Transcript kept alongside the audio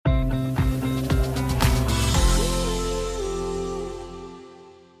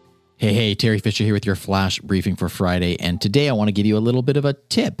Hey, Terry Fisher here with your flash briefing for Friday. And today I want to give you a little bit of a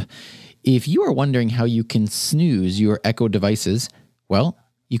tip. If you are wondering how you can snooze your Echo devices, well,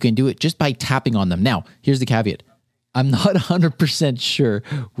 you can do it just by tapping on them. Now, here's the caveat. I'm not 100% sure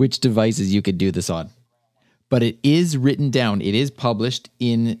which devices you could do this on, but it is written down. It is published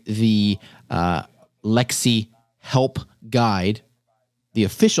in the Lexi Help Guide, the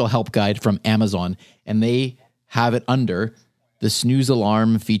official help guide from Amazon, and they have it under the snooze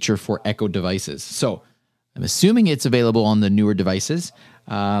alarm feature for Echo devices. So I'm assuming it's available on the newer devices,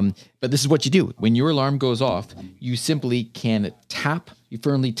 but this is what you do. When your alarm goes off, you simply can you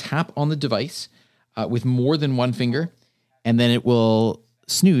firmly tap on the device with more than one finger, and then it will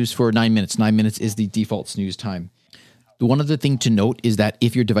snooze for 9 minutes. 9 minutes is the default snooze time. The one other thing to note is that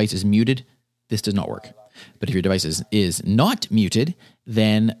if your device is muted, this does not work. But if your device is not muted,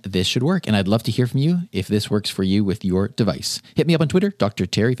 then this should work. And I'd love to hear from you if this works for you with your device. Hit me up on Twitter, Dr.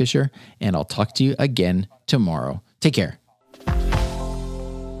 Terry Fisher, and I'll talk to you again tomorrow. Take care.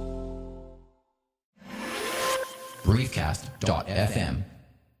 Briefcast.fm